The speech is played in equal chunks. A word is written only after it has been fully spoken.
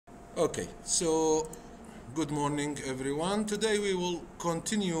Okay, so good morning everyone. Today we will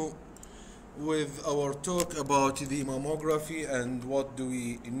continue with our talk about the mammography and what do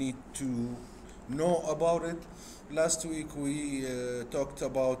we need to know about it. Last week we talked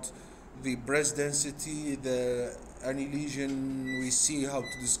about the breast density, any lesion we see, how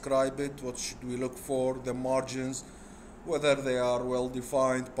to describe it, what should we look for, the margins, whether they are well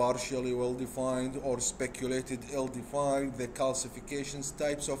defined, partially well defined, or speculated ill defined, the calcifications,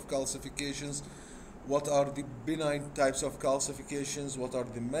 types of calcifications, what are the benign types of calcifications, what are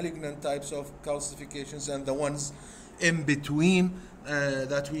the malignant types of calcifications, and the ones in between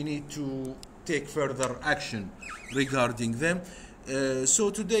that we need to take further action regarding them.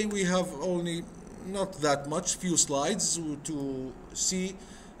 So today we have only not that much, few slides to see,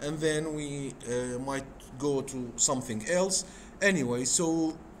 and then we might go to something else. Anyway,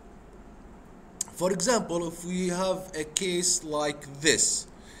 so for example, if we have a case like this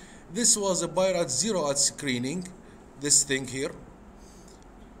was a BIRAT 0 at screening, this thing here,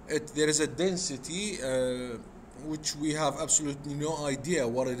 there is a density which we have absolutely no idea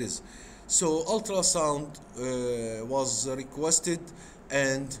what it is. So ultrasound was requested,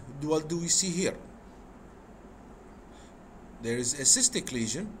 and what do we see here? There is a cystic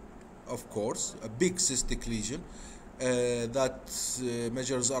lesion, of course, a big cystic lesion that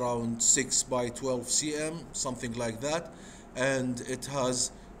measures around 6 by 12 cm, something like that, and it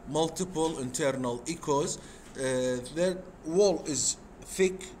has multiple internal echoes. The wall is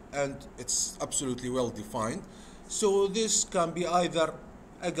thick and it's absolutely well defined. So this can be either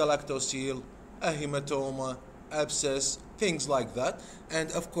a galactocele, a hematoma, abscess, things like that.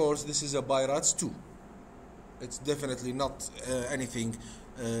 And of course, this is a BIRATS 2. It's definitely not anything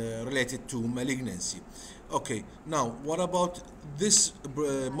related to malignancy. Okay, now what about this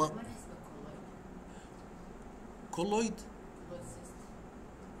colloid?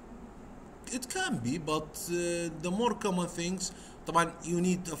 It can be, but the more common things, you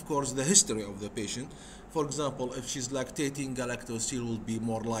need, of course, the history of the patient. For example, if she's lactating, galactocele will be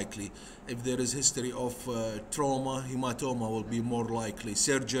more likely. If there is history of trauma, hematoma will be more likely.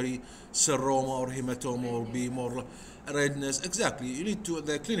 Surgery, seroma or hematoma will be more redness. Exactly, you need to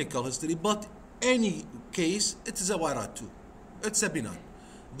the clinical history, but any case, it is a BIRAT 2. It's a benign.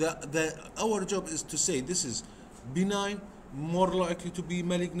 Our job is to say this is benign, more likely to be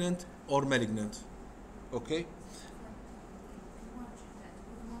malignant, or malignant. Okay?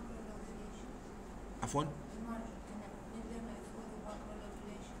 عفوا؟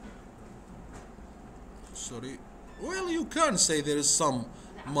 Sorry. Well, you can say there is some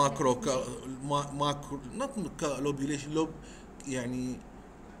macro not lobulation, يعني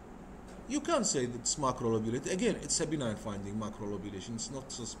you can say that it's macrolobulation. Again, it's a benign finding, macrolobulation. It's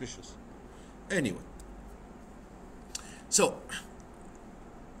not suspicious. Anyway. So,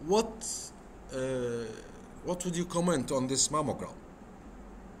 what would you comment on this mammogram?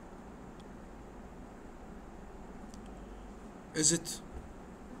 Is it,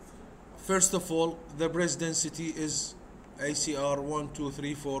 first of all, the breast density is ACR 1, 2,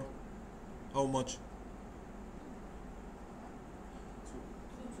 3, 4. How much?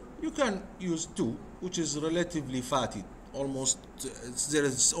 You can use 2, which is relatively fatty. Almost, there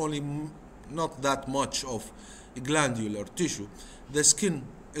is only not that much of glandular tissue. The skin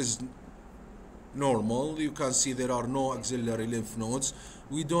is normal. You can see there are no axillary lymph nodes.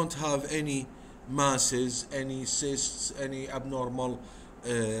 We don't have any masses, any cysts, any abnormal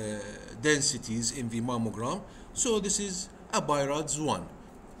densities in the mammogram. So this is a BIRATS 1.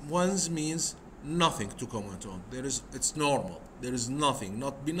 1 means nothing to comment on. It's normal. There is nothing,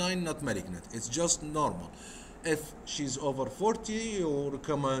 not benign, not malignant. It's just normal. If she's over 40, you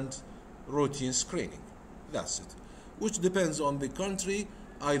recommend routine screening. That's it. Which depends on the country,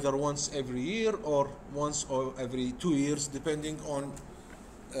 either once every year or once or every 2 years, depending on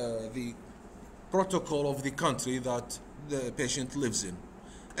the protocol of the country that the patient lives in.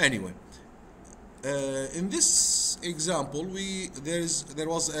 Anyway, in this example, there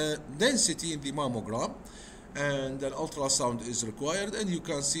was a density in the mammogram, and an ultrasound is required, and you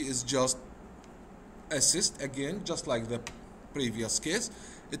can see it's just a cyst, again, just like the previous case.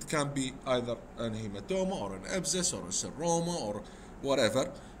 It can be either an hematoma or an abscess or a seroma or whatever.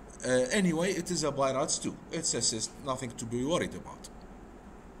 Anyway, it is a BIRATS 2. It's a cyst, nothing to be worried about.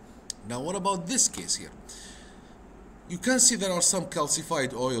 Now, what about this case here? You can see there are some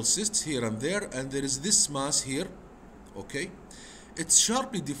calcified oil cysts here and there, and there is this mass here. Okay, it's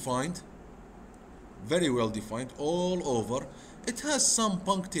sharply defined, very well defined all over. It has some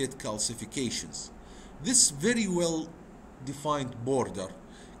punctate calcifications. This very well defined border,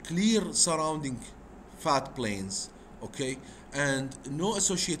 clear surrounding fat planes, okay, and no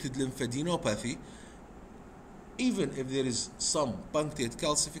associated lymphadenopathy. Even if there is some punctate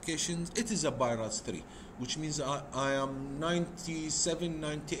calcifications, it is a BI-RADS 3, which means I am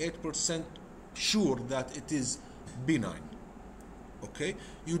 97-98% sure that it is benign. Okay,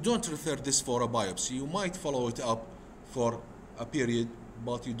 you don't refer this for a biopsy. You might follow it up for a period,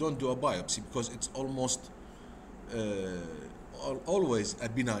 but you don't do a biopsy because it's almost always a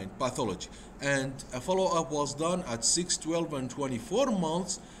benign pathology. And a follow-up was done at 6, 12, and 24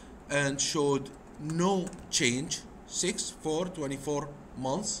 months and showed no change. 6, 4, 24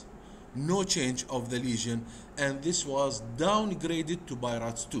 months, no change of the lesion, and this was downgraded to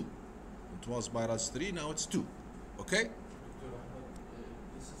BI-RADS 2. It was BI-RADS 3, now it's 2. Okay? Dr. Ahmed,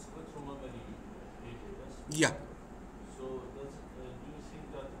 this is retromammary area, Yeah. So do you think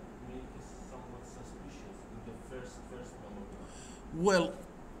that makes it somewhat suspicious in the first mammogram? Well,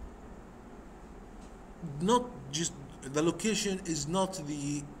 not just the location is not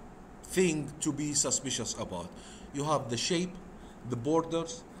the thing to be suspicious about. You have the shape, the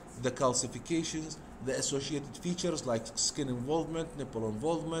borders, the calcifications, the associated features like skin involvement, nipple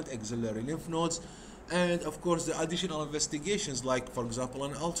involvement, axillary lymph nodes, and of course the additional investigations like, for example,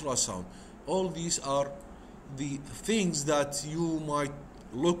 an ultrasound. All these are the things that you might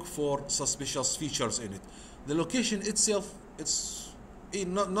look for suspicious features in it. The location itself, it's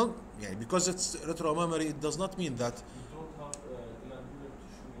not because it's retromammary, it does not mean that. You don't have glandular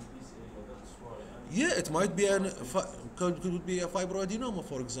tissue in this area, that's why. Yeah, it might be could be a fibroadenoma,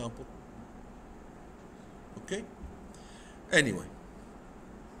 for example. Okay. Anyway,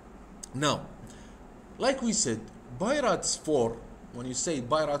 now, like we said, BI-RADS 4. When you say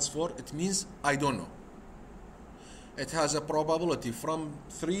BI-RADS 4, it means I don't know. It has a probability from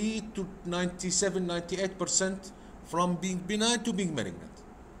 3 to 97-98% from being benign to being malignant.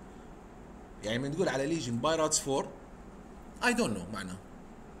 يعني من نقول على lesion BI-RADS 4 I don't know معناه.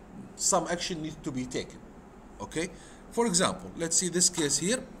 Some action needs to be taken. Okay? For example, let's see this case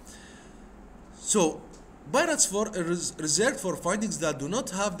here. So, BI-RADS 4 is reserved for findings that do not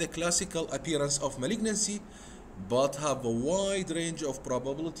have the classical appearance of malignancy but have a wide range of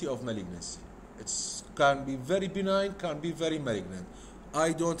probability of malignancy. It can be very benign, can be very malignant.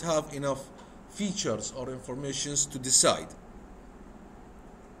 I don't have enough features or informations to decide.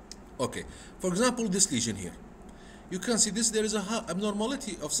 Okay, for example, this lesion here. You can see this, there is a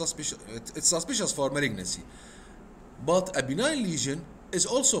abnormality of suspicion. It's suspicious for malignancy. But a benign lesion is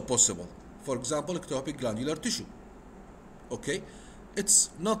also possible. For example, ectopic glandular tissue. Okay,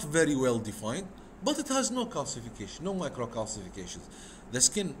 it's not very well defined, but it has no calcification, no microcalcifications. The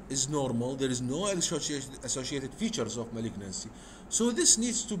skin is normal, there is no associated features of malignancy. So this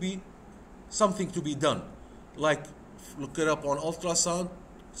needs to be something to be done, like look it up on ultrasound,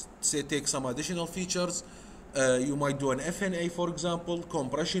 say take some additional features. You might do an FNA, for example,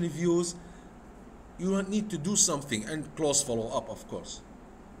 compression views. You need to do something, and close follow-up, of course.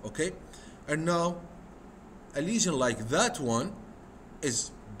 Okay, and now a lesion like that one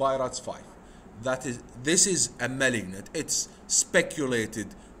is BI-RADS 5. This is a malignant. It's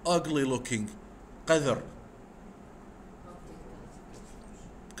speculated, ugly looking, qadr,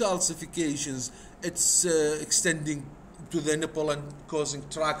 calcifications. It's extending to the nipple and causing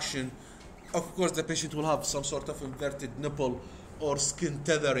traction. Of course, the patient will have some sort of inverted nipple or skin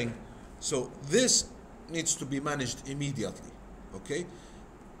tethering. So this needs to be managed immediately. Okay.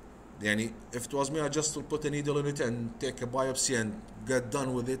 Yani, if it was me, I just will put a needle in it and take a biopsy and get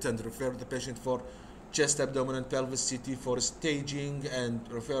done with it and refer the patient for chest, abdomen, and pelvis CT for staging and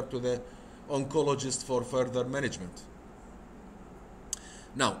refer to the oncologist for further management.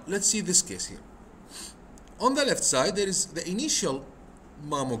 Now, let's see this case here. On the left side, there is the initial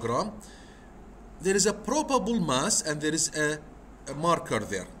mammogram. There is a probable mass and there is a marker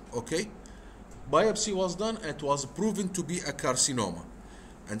there. Okay? Biopsy was done and it was proven to be a carcinoma.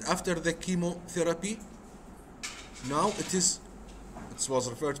 And after the chemotherapy, now it was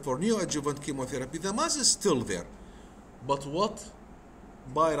referred for neoadjuvant chemotherapy. The mass is still there. But what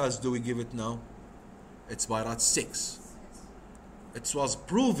BI-RADS do we give it now? It's BI-RADS 6. It was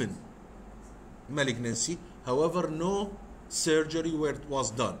proven malignancy. However, no surgery where it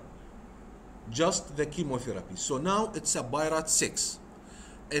was done. Just the chemotherapy. So now it's a BI-RADS 6.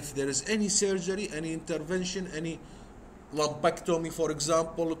 If there is any surgery, any intervention, any lumpectomy, for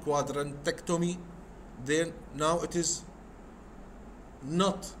example, quadrantectomy, then now it is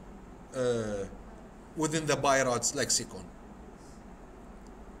not within the BI-RADS lexicon,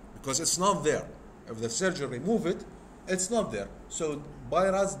 because it's not there. If the surgeon remove it, it's not there. So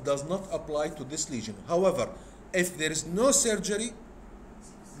BI-RADS does not apply to this lesion. However, if there is no surgery,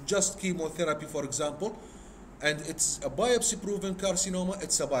 just chemotherapy, for example, and it's a biopsy-proven carcinoma,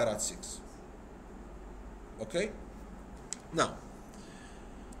 it's a BI-RADS 6. Okay? Now,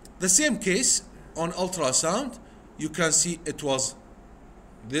 the same case on ultrasound, you can see it was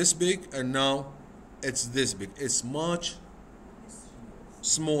this big and now it's this big. It's much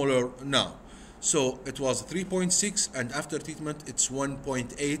smaller now. So it was 3.6 and after treatment it's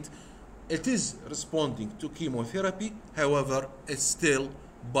 1.8. It is responding to chemotherapy, however, it's still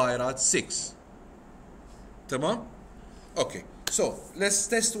BI-RADS 6. Tamam? Okay, so let's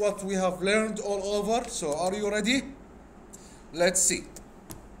test what we have learned all over. So are you ready? Let's see.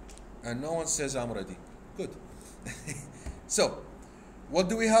 And no one says I'm ready. Good. So, what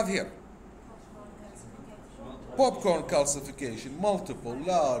do we have here? Popcorn calcification, multiple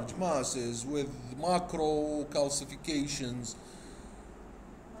large masses with macro calcifications.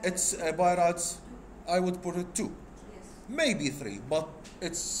 It's a BI-RADS, I would put it 2, maybe 3, but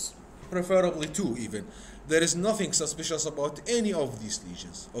it's preferably 2 even. There is nothing suspicious about any of these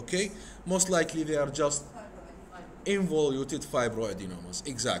lesions, okay? Most likely they are just involuted fibroadenomas,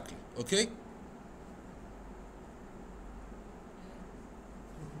 exactly, okay?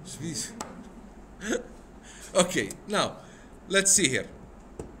 Okay, now let's see here.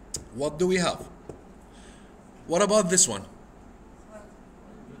 What do we have? What about this one?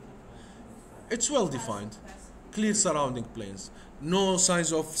 It's well defined, clear surrounding planes, no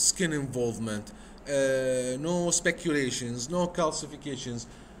signs of skin involvement, no speculations, no calcifications.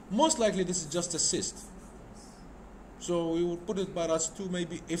 Most likely this is just a cyst. So we will put it BI-RADS 2,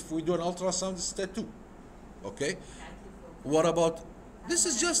 maybe if we do an ultrasound, it's a 2. Okay? What about, this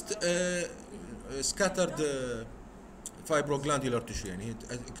is just scattered fibroglandular tissue,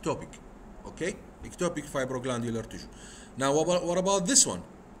 ectopic. Okay? Ectopic fibroglandular tissue. Now what about this one?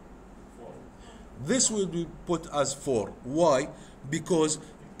 This will be put as 4. Why? Because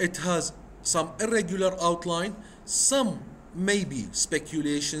it has some irregular outline, some maybe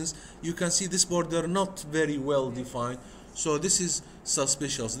speculations. You can see this border not very well defined. So this is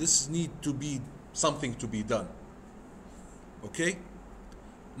suspicious. This need to be something to be done. Okay?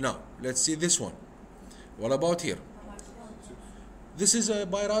 Now, let's see this one. What about here? This is a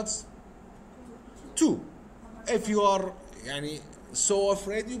BI-RADS 2. If you are so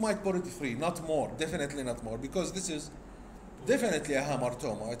afraid, you might put it 3, not more, definitely not more, because this is definitely a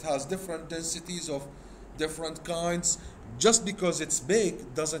hamartoma. It has different densities of different kinds. Just because it's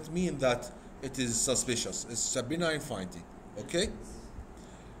big doesn't mean that it is suspicious. It's a benign finding, okay?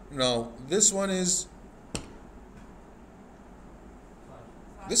 Now, this one is,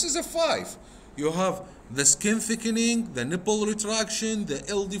 this is a 5. You have the skin thickening, the nipple retraction, the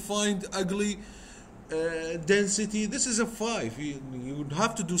ill-defined, ugly density. This is a 5. You would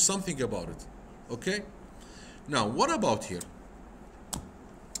have to do something about it, okay? Now, what about here?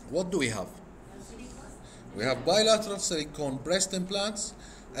 What do we have? We have bilateral silicone breast implants,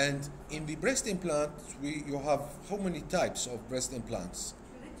 and in the breast implants, you have how many types of breast implants?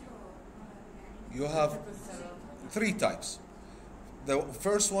 You have 3 types. The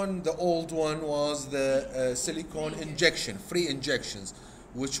first one, the old one, was the silicone injection, free injections,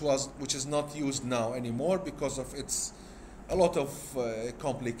 which is not used now anymore because of its a lot of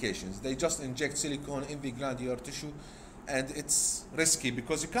complications. They just inject silicone in the glandular tissue, and it's risky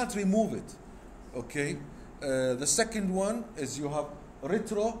because you can't remove it. Okay. The second one is you have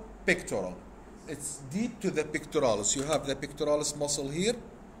retropectoral. It's deep to the pectoralis. You have the pectoralis muscle here,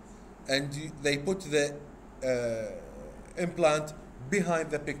 and they put the implant behind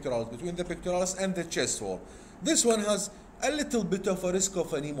the pectoralis, between the pectoralis and the chest wall. This one has a little bit of a risk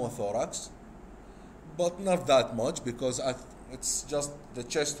of a pneumothorax, but not that much because it's just the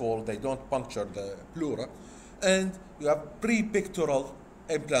chest wall. They don't puncture the pleura. And you have pre-pectoral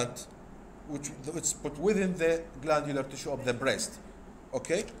implant, which is put within the glandular tissue of the breast.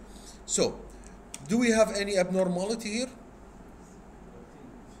 Okay? So, do we have any abnormality here?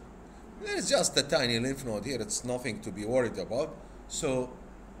 There's just a tiny lymph node here. It's nothing to be worried about. So,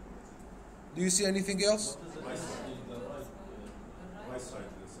 do you see anything else?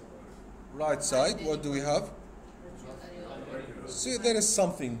 Right side, what do we have? See, there is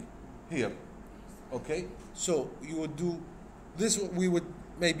something here. Okay? So, you would do this, we would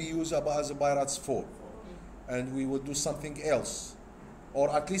maybe use as a BI-RADS 4. And we would do something else. Or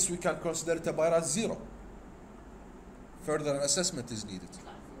at least we can consider it a BI-RADS 0. Further assessment is needed.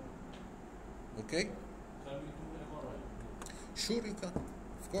 Okay? Can we do MRI? Sure you can.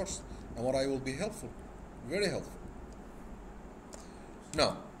 Of course. MRI will be helpful. Very helpful.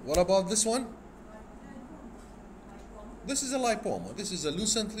 Now, what about this one? This is a lipoma. This is a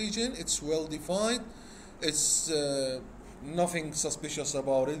lucent lesion. It's well defined. It's nothing suspicious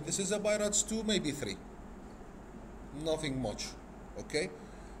about it. This is a BI-RADS 2, maybe 3. nothing much. Okay,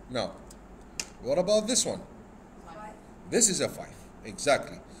 now what about this one? 5. This is a 5,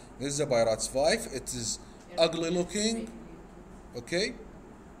 exactly. This is a Birat's 5. It is ugly looking. Okay,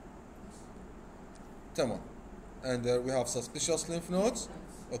 tamam. And there we have suspicious lymph nodes.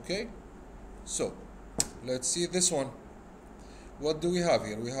 Okay, so let's see this one. What do we have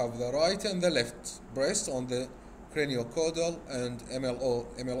here? We have the right and the left breast on the craniocaudal and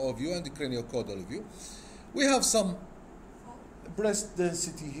MLO view and the craniocaudal view. We have some breast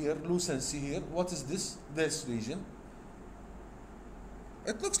density here, lucency here. What is this? This region.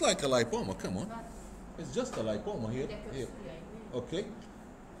 It looks like a lipoma, come on. It's just a lipoma here. Okay,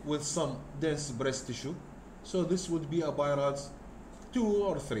 with some dense breast tissue. So this would be a Birat's 2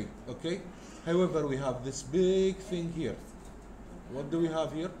 or 3, okay? However, we have this big thing here. What do we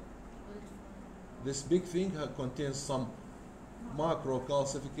have here? This big thing contains some macro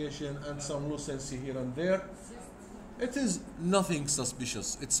calcification and some lucency here and there. It is nothing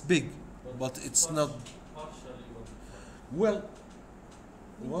suspicious. It's big, but it's not. Partially Well,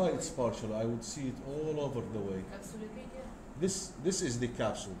 why it's partial? I would see it all over the way. This is the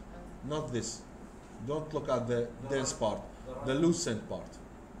capsule, not this. Don't look at the dense part, the lucent part.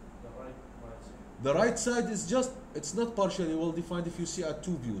 the right side. The right side is just, it's not partially well defined if you see at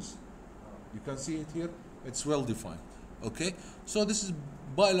 2 views. You can see it here, it's well defined. Okay, so this is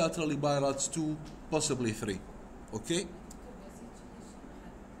bilaterally Birat's 2, possibly 3. Okay,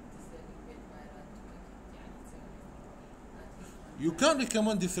 you can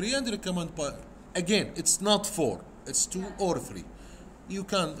recommend the 3 and recommend, again, it's not 4, it's 2 or 3. You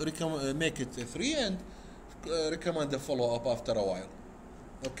can make it a 3 and recommend a follow-up after a while.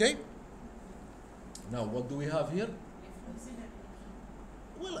 Okay, now what do we have here?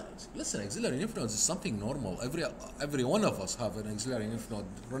 Well, listen, axillary lymph nodes is something normal. Every one of us have an axillary lymph node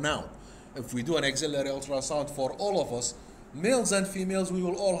now. If we do an axillary ultrasound for all of us, males and females, we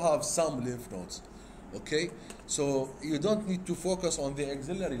will all have some lymph nodes. Okay, so you don't need to focus on the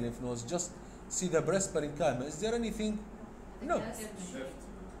axillary lymph nodes. Just see the breast parenchyma. Is there anything? No.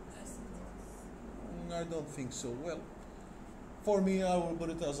 I don't think so. Well, for me, I will put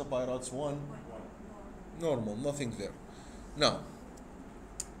it as a Birat's 1. Normal, nothing there. Now,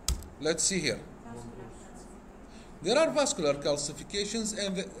 let's see here. There are vascular calcifications,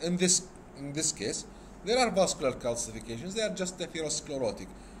 and in this case, there are vascular calcifications. They are just atherosclerotic.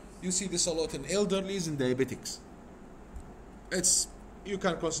 You see this a lot in elderlies and diabetics. You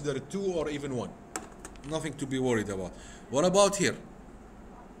can consider it 2 or even 1. Nothing to be worried about. What about here?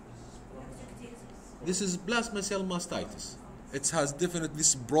 This is Plasmacell Mastitis. It has definitely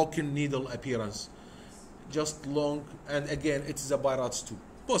this broken needle appearance. Just long, and again, it is a Birat's 2,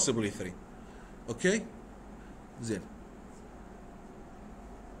 possibly 3. Okay? Then.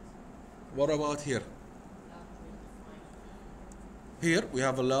 What about here? Here we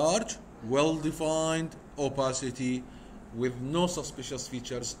have a large, well-defined opacity with no suspicious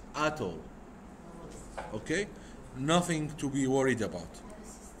features at all. Okay? Nothing to be worried about.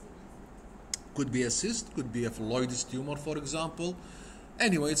 Could be a cyst, could be a phylloides tumor, for example.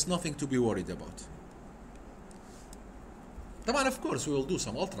 Anyway, it's nothing to be worried about. But of course, we will do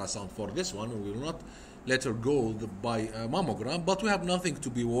some ultrasound for this one. We will not let her go by a mammogram, but we have nothing to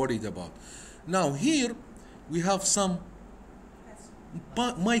be worried about. Now here, we have some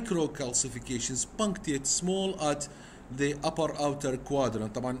micro calcifications, punctate, small at the upper outer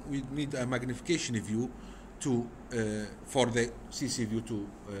quadrant. We need a magnification view for the CC view to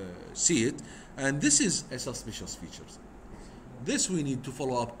see it, and this is a suspicious feature. This we need to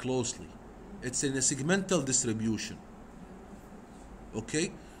follow up closely. It's in a segmental distribution.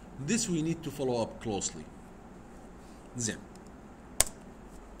 Okay, this we need to follow up closely. Then,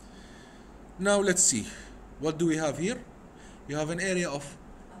 now let's see, what do we have here? You have an area of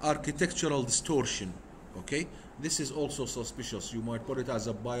architectural distortion. Okay, this is also suspicious. You might put it as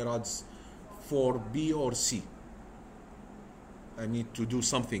a Birat's 4B or C. I need to do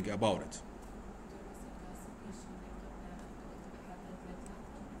something about it.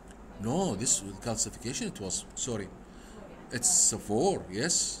 No, this calcification, it was, sorry. It's a 4,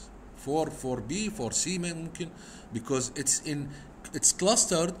 yes. 4B, 4C ممكن, because it's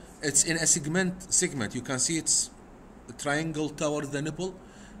clustered, it's in a segment. You can see it's a triangle towards the nipple.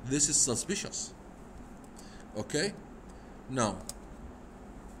 This is suspicious. Okay? Now,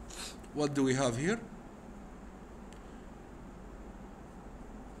 what do we have here?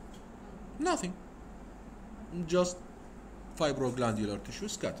 Nothing. Just fibroglandular tissue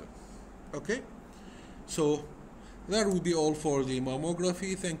scattered. Okay? So, that will be all for the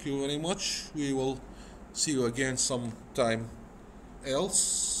mammography. Thank you very much. We will see you again sometime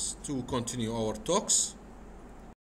else to continue our talks.